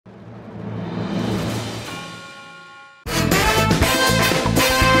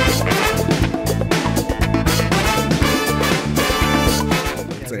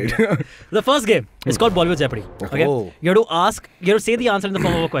The first game is called Bollywood Jeopardy. Okay. Oh. You have to say the answer in the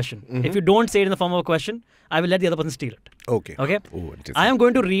form of a question. If you don't say it in the form of a question, I will let the other person steal it. Okay. Okay. Oh, I am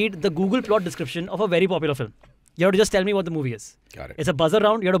going to read the Google plot description of a very popular film. You have to just tell me what the movie is. Got it. It's a buzzer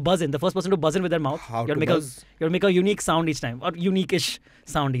round. You have to buzz in. The first person to buzz in with their mouth. How you have to buzz? You have to make a unique sound each time, or unique-ish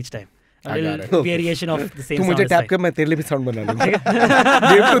sound each time. A I got little it. variation of the same तू sound. मुझे is tap fine. कर मैं तेरे लिए भी sound बना लूंगा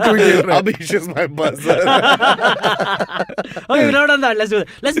game तो तू ही खेल रहा है Abish is my buzzer. Okay, we've not done that. Let's do it.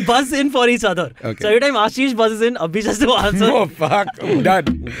 Let's buzz in for each other. Okay. So every time Ashish buzzes in, Abish has to answer. Oh fuck done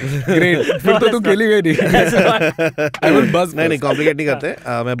great फिर तो तू खेलेगा ही नहीं I will buzz नहीं complicate नहीं करते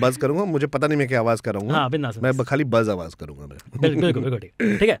मैं बज करूंगा मुझे पता नहीं मैं क्या आवाज कर रहा हूँ हाँ बिंदास मैं खाली बज आवाज करूंगा मैं बिल्कुल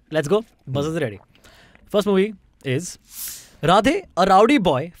ठीक है let's go buzzers ready first movie is Radhe a rowdy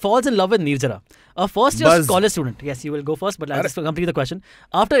boy falls in love with Nirjara a first year Buzz. college student yes you will go first but I'll just complete the question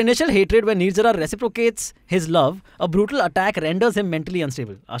after initial hatred when Nirjara reciprocates his love a brutal attack renders him mentally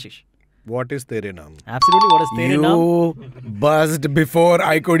unstable Ashish What is तेरे नाम absolutely what is tere naam You buzzed before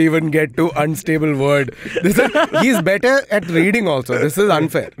I could even get to unstable word. He's better at reading also. This is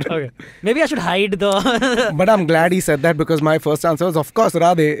unfair. okay maybe I should hide the But I'm glad he said that because my first answer was, of course,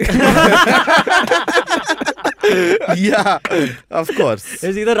 Radhe. Yeah, of course.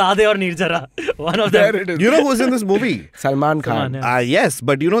 it's either Radhe or Nirjara one of There them it is. You know who's in this movie? Salman Khan. Salman, yeah. Yes,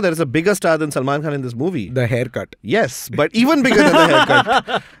 but you know there is a bigger star than Salman Khan in this movie. The haircut. Yes, but even bigger than the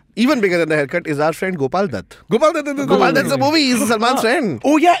haircut. Even bigger than the haircut is our friend Gopal Dutt. Gopal Dutt. Gopal Dutt's a movie. He's Salman's friend.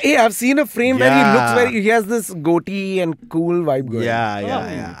 Oh yeah, hey, I've seen a frame where he Yeah. looks very. He has this goatee and cool vibe going.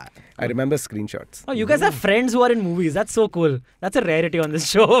 Yeah. I remember screenshots. oh you guys have friends who are in movies that's so cool that's a rarity on this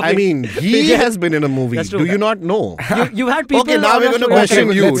show I mean, he has been in a movie. That's true. Do you not know? you've had people Okay, now on we're your going to show- question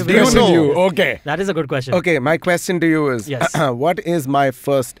Okay, you. let's Do you question know? you. Okay. that is a good question Okay, my question to you is, Yes. what is my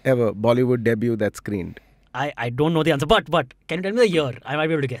first ever Bollywood debut that screened? I don't know the answer, but can you tell me the year? I might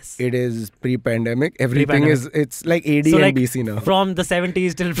be able to guess. It is pre-pandemic. Everything it's like AD So and like BC now. from the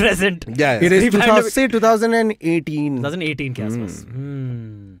 70s till present. Yeah. It is Pre-pandemic. say 2018. 2018 के आसपास.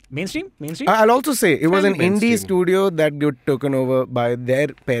 Mainstream? I'll also say it was an Fairly indie mainstream. studio that got taken over by their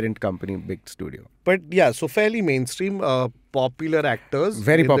parent company, Big Studio. But yeah, so fairly mainstream, popular actors.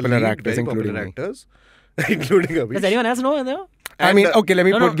 Very in the popular lead, actors, very including popular me. actors, including Abish. Does anyone else know in there? I And mean, the- okay, let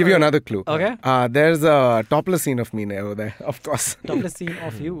me give you another clue. Okay. There's a topless scene of me over there, of course. Topless scene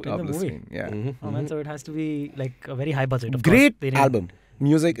of you in the Topless movie. scene, yeah. Oh man, so it has to be like a very high budget. Of Great course. They need- album.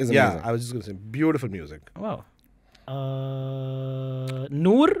 Music is Yeah, amazing. I was just going to say, beautiful music. Wow.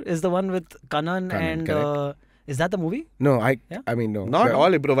 Noor is the one with Kanan and correct. is that the movie? No, Yeah? I mean, no. Not The-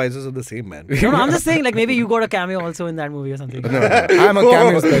 all improvisers are the same, man. No, I'm just saying like maybe you got a cameo also in that movie or something. No, I'm a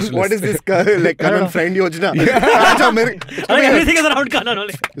cameo specialist. What is this like Kanan friend yojana? अच्छा मेरे I mean, everything is around Kanan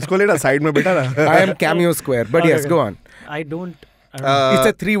only. इसको लेना side में बेटा ना. I am cameo square. But Okay, yes, okay. go on. I don't know. It's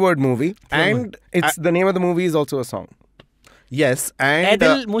a 3-word movie. And It's the name of the movie is also a song. yes, and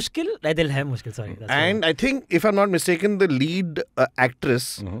Aidil Mushkil? Aidil hai Mushkil, sorry. That's and I think if I'm not mistaken, the lead actress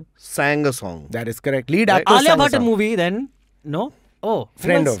sang a song. That is correct. Lead Right. actor Alia sang a Bhatt song. movie then? No? Oh.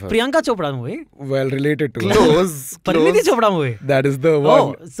 Friend who else? of her. Priyanka Chopra movie? Well related to it. Close. Pariniti Chopra movie? That is the one.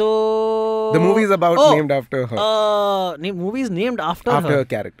 Oh, so... The movie is about named after her. Movie is named after After her. her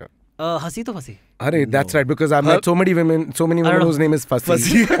character. Hasi to Fasi. Arey, that's right. Because I've met so many women don't know. whose name is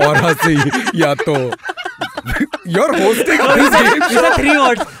Fasi or Hasi. Ya to. You're hosting this game. These are 3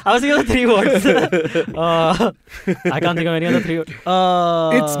 words. I was thinking of 3 words. I can't think of any other 3 words.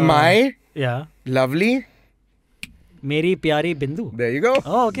 It's my Yeah. lovely. Meri Pyari Bindu. There you go.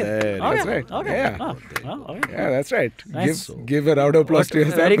 Oh, okay. There, Okay. that's right. Okay. Yeah. Okay. Yeah, that's right. Nice. Give a round of applause to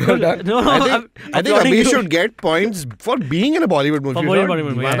yourself. Very Well cool. done. No, I I'm think applauding Abish you. should get points for being in a Bollywood movie. For You Bollywood know,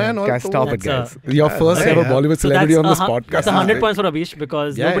 movie, Deewana yeah. and all. Guys, stop it, That's, guys. Your first yeah, ever yeah. Bollywood So celebrity on that's this podcast. That's 100 points for Abish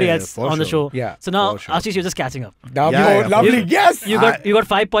because Yeah, nobody yeah, else for on the show. sure. Yeah. So now, For sure. Ashish, you're just catching up. Now, Yeah, lovely. Yes. You got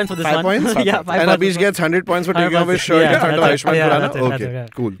 5 points for this 5 one. points? Yeah, 5 And points. Abish gets 100 points for 100 taking off his points. shirt Yeah, in front of that's it. Ayushmann Yeah, Khurrana. that's it, that's Okay, it, yeah.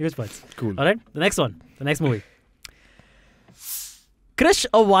 cool. Huge points. Cool. All right, the next one. The next movie. Krish,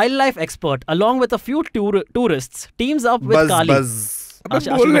 a wildlife expert, along with a few tourists, teams up with Kali. Buzz. अबे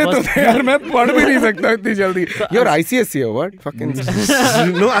Ashish बोलने go तो first. दे यार मैं पढ़ भी नहीं सकता इतनी जल्दी. You're ICSE or what? Fucking.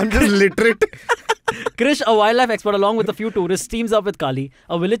 No, I'm just literate. Krish, a wildlife expert, along with a few tourists, teams up with Kali,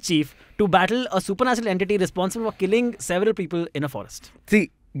 a village chief, to battle a supernatural entity responsible for killing several people in a forest. See,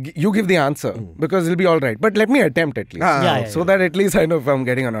 you give the answer because it'll be all right. But let me attempt at least. Yeah, So that at least I know if I'm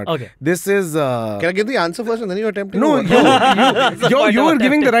getting or not. Okay. This is. Can I give the answer first and then you attempt? No, the point you of were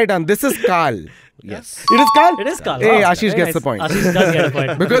giving the attempting. right answer. This is Kal. Yes. It is Kal? It is Kali. Hey, Wow. Ashish Very gets the nice. point. Ashish does get a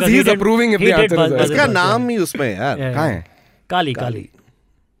point. Because he he's did- approving if he the did answer buzz- is buzz right. इसका it, नाम ही उसमें है यार. Yeah. कहाँ है? Kali.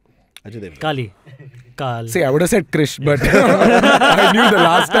 Ajay Devgn. Kali. Kal. See, I would have said Krish, but I knew the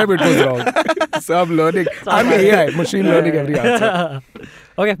last time it was wrong. So I'm learning. I'm AI, machine learning every answer.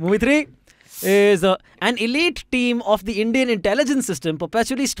 Okay, movie 3 is an elite team of the Indian intelligence system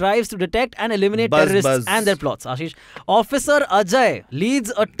perpetually strives to detect and eliminate terrorists and their plots. Ashish. Officer Ajay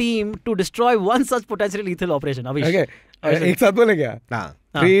leads a team to destroy one such potentially lethal operation. Abish. Okay. एक साथ बोले क्या? Nah.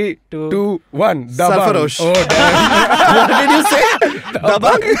 3, 2, 1. Dabang. Sarfarosh. Oh, damn. What did you say?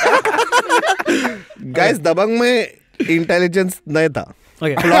 Dabang? Guys, Dabang में intelligence नहीं था.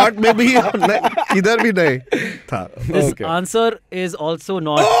 Okay. Plot में भी इधर भी नहीं था. This Okay. answer is also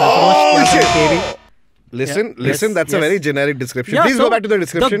not Sarfarosh. shit. Baby. Listen, Yeah. listen. Yes, That's a yes. very generic description. Yeah, Please so go back to the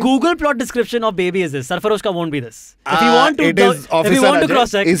description. The Google plot description of Baby is this. Sarfarosh ka won't be this. If you want to, it is if Officer you want to Ajay.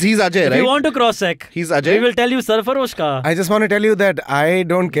 cross check, He's Ajay, if right? you want to cross check, He's Ajay. we will tell you Sarfarosh ka. I just want to tell you that I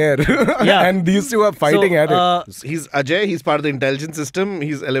don't care. Yeah. And these two are fighting at it. He's Ajay. He's part of the intelligence system.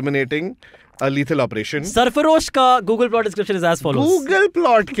 He's eliminating a lethal operation. Sarfarosh ka Google plot description is as follows. Google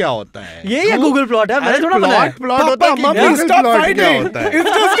plot क्या होता है? ये है Google plot है मैंने थोड़ा बनाया है. Plot होता है कि Mummy, Google stop plot क्या fighting. होता है?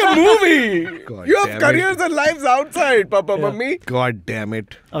 It's just a movie. God You have damn careers and lives outside, Papa, Mummy. God damn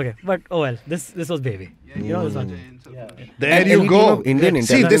it. Okay, but oh well, this was Baby. You know this one. There And you any team go. of Indian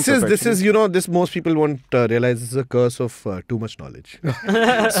See, intelligence this professionals. is this most people won't realize this is a curse of too much knowledge.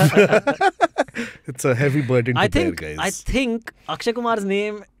 It's a heavy burden to bear, guys. I think Akshay Kumar's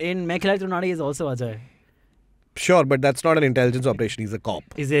name in Main Khiladi Tonadi is also Ajay. Sure, but that's not an intelligence operation. He's a cop.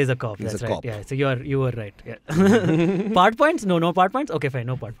 He's a cop. He's That's a right. cop. Yeah, so you were right. Yeah. Part points? No part points. Okay, fine.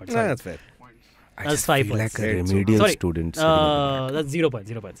 No part points. Nah, Sorry. that's fair. I That's just 5 feel points. like a Right, so- remedial Sorry. student. That's 0 points.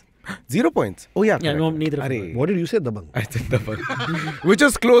 0 points. 0 points. Oh yeah. Yeah, correct. no, neither of Arey. them. What did you say, Dabang? I think the one. Which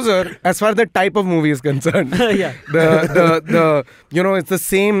is closer as far as the type of movie is concerned. Yeah. The it's the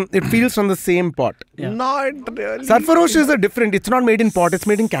same. It feels from the same pot. Yeah. Not really. Sarfarosh is a different. It's not made in pot. It's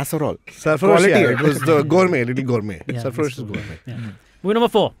made in casserole. Sarfarosh, Quality. yeah, it was the gourmet, little gourmet. Yeah, Sarfarosh that's is gourmet. Yeah. Movie number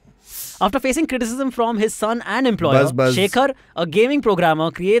 4. After facing criticism from his son and employer, Buzz. Shekhar, a gaming programmer,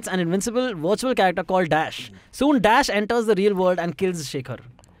 creates an invincible virtual character called Dash. Soon, Dash enters the real world and kills Shekhar.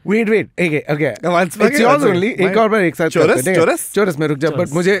 Wait. Okay. Once It's again, yours once only. again. एक और बार एक साथ चोरस, करते हैं, ठीक है? चोरस? चोरस में रुक जा.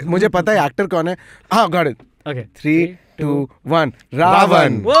 But मुझे पता है actor कौन है. हाँ, got it. Okay. 3, 2, 1.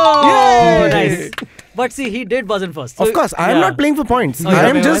 Ravan. Whoa! Yay! Nice. But see, he did buzz in first. So, Of course, I am yeah. not playing for points. Okay, I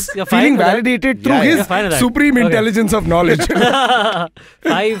am okay, just you're fine feeling with that? validated through Yeah, his you're fine with that. supreme Okay. intelligence of knowledge.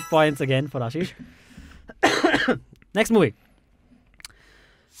 5 points again for Ashish. Next movie.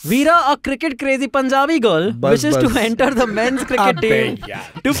 Veera, a cricket crazy Punjabi girl, Buzz. wishes to enter the men's cricket team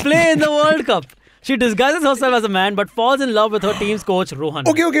to play in the World Cup. She disguises herself as a man but falls in love with her team's coach Rohan.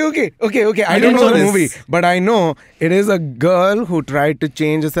 Okay. I didn't don't know know the this. movie, but I know it is a girl who tried to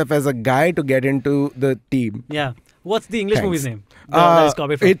change herself as a guy to get into the team. Yeah. What's the English Thanks. movie's name? That is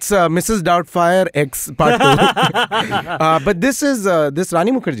copied from. It's Mrs. Doubtfire X Part 2. But this is this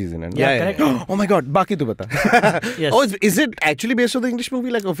Rani Mukherjee's in it. Yeah, Yeah, correct. Oh my God, Baki tu bata. Yes. Oh, is it actually based on the English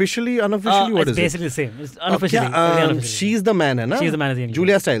movie? Like officially, unofficially? What it's is it? basically the same. It's unofficially. Okay, Very unofficially. she's the man, है ना? She's the man of the English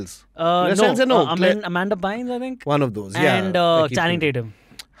Julia Stiles. Julia Stiles है, no, no, Claire- Amanda Bynes, I think. One of those, yeah. And I keep Channing thinking.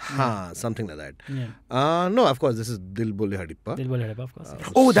 Tatum. Something like that. Yeah. No, of course, this is Dil Bole Hadippa. Dil Bole Hadippa, of course.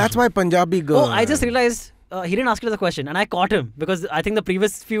 Oh, that's why Punjabi girl. Oh, I just realized he didn't ask you the question, and I caught him because I think the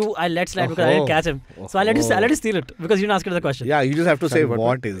previous few I let slide because I didn't catch him. So I let you steal it because you didn't ask you the question. Yeah, you just have to say what-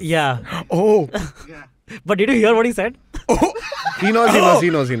 what is. Yeah. Oh. But did you hear what he said? He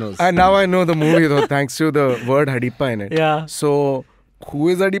knows. And now I know the movie though, thanks to the word Hadippa in it. Yeah. So, who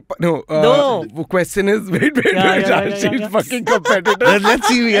is Hadippa? No. No. The question is, wait. Yeah. She's fucking competitor. Let's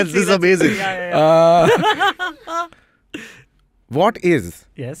see. Yes, this is amazing. What is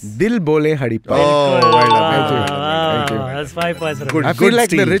Yes. Dil Bole Hadippa? Oh, Good. well done. Thank you. That's 5 points for him. Good. I feel like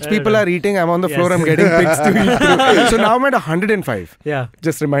the Steve. rich people are eating. I'm on the floor. Yes. I'm getting picks to eat through. So now I'm at 105. Yeah.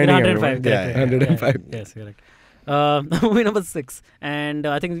 Just reminding 105. everyone. Correct, Yeah, correct. 105. Yes, correct. Movie number 6. And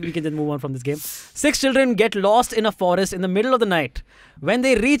I think we can just move on from this game. 6 children get lost in a forest in the middle of the night. When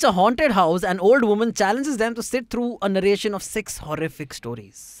they reach a haunted house, an old woman challenges them to sit through a narration of 6 horrific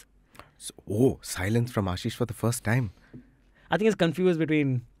stories. So, silence from Ashish for the first time. I think it's confused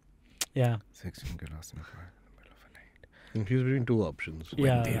between... Yeah. 6 get lost in a forest in the middle of the night. Confused between two options.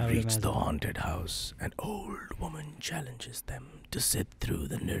 Yeah, They I would reach imagine. the haunted house. An old woman challenges them to sit through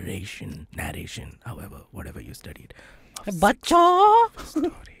the narration, whatever you studied. of Bacha!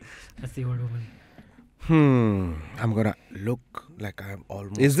 story. That's the old woman. I'm gonna look like I'm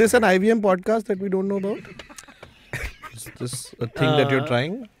almost. Is this an IVM podcast that we don't know about? Is this a thing that you're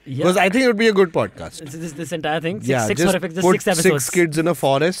trying? Yeah. Because I think it would be a good podcast. It's this entire thing. Yeah, Six just horrific, just put 6 episodes. 6 kids in a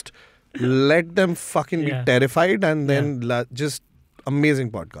forest, let them fucking be Yeah. terrified, and then just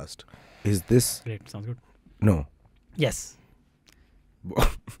amazing podcast. Is this... Great. Sounds good. No. Yes.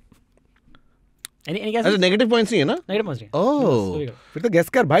 Any As guesses? a negative points नहीं है ना? Negative points. Oh. There we go. फिर तो guess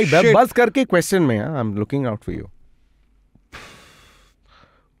कर भाई. Shit. Buzz करके question में. I'm looking out for you.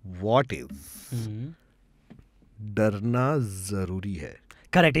 What is डरना जरूरी है?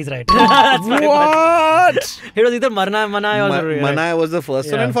 Correct, he's right. That's right. What? It was either Marna or Zaruri, right? Mana was the first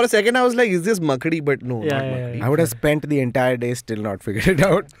one, Yeah. and for a second I was like, is this Makdi? But no, Yeah, not yeah, Makdi. yeah. I would have spent the entire day still not figured it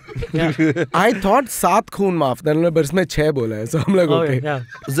out. Yeah. I thought 7 खून माफ. Then but इसमें 6 बोला है. So I'm like, okay. Yeah.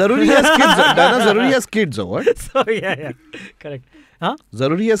 Zaruri has kids. Dana Zaruri has kids, or what? So, yeah. Correct. Huh?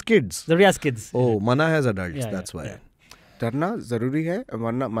 Zaruri has kids. Zaruri has kids. Oh, Mana has adults. Yeah, That's yeah, why. yeah. डरना जरूरी है.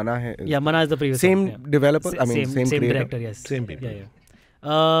 Mana hai. Yeah, Mana is the previous Same one. Yeah. developer. I mean, same creator. director, yes. Same people.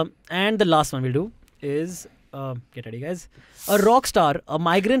 Yeah. And the last one we'll do is, get ready guys. A rock star, a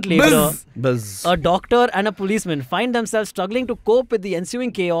migrant laborer, Buzz. a doctor and a policeman find themselves struggling to cope with the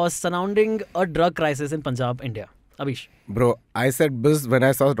ensuing chaos surrounding a drug crisis in Punjab, India. Abish. Bro, I said buzz when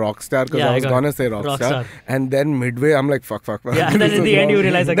I saw Rockstar because Yeah, I I was got gonna it. say Rockstar. Rockstar. And then midway, I'm like, fuck. Yeah, and then This at is the end wrong. you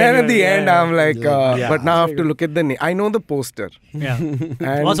realize again. Then at the end, yeah. I'm like, Yeah. but now I have to look at the name. I know the poster. Yeah.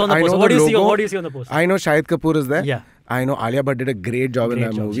 And What's on the I poster? know What do the you see? logo. What do you see on the poster? I know Shahid Kapoor is there. Yeah. I know Alia Bhatt did a great job in Great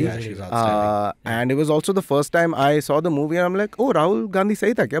that job. movie. Yeah, she's outstanding. And it was also the first time I saw the movie and I'm like, oh, Rahul Gandhi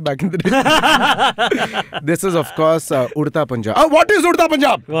sahi tha kya back in the day? This is, of course, Udta Punjab. Oh, what is Udta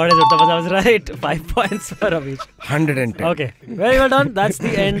Punjab? What is it? That was right. 5 points for Abish. 110. Okay. Very well done. That's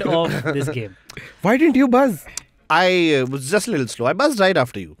the end of this game. Why didn't you buzz? I was just a little slow. I buzzed right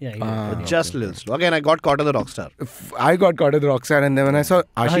after you. Yeah. You Just a little slow. Again, I got caught on the Rockstar. I got caught at the Rockstar and then when I saw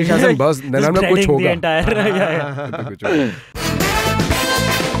Ashish Yeah. hasn't buzzed, then Just I'm like, kuch dreading the hoga. entire. Yeah. Kuch hoga.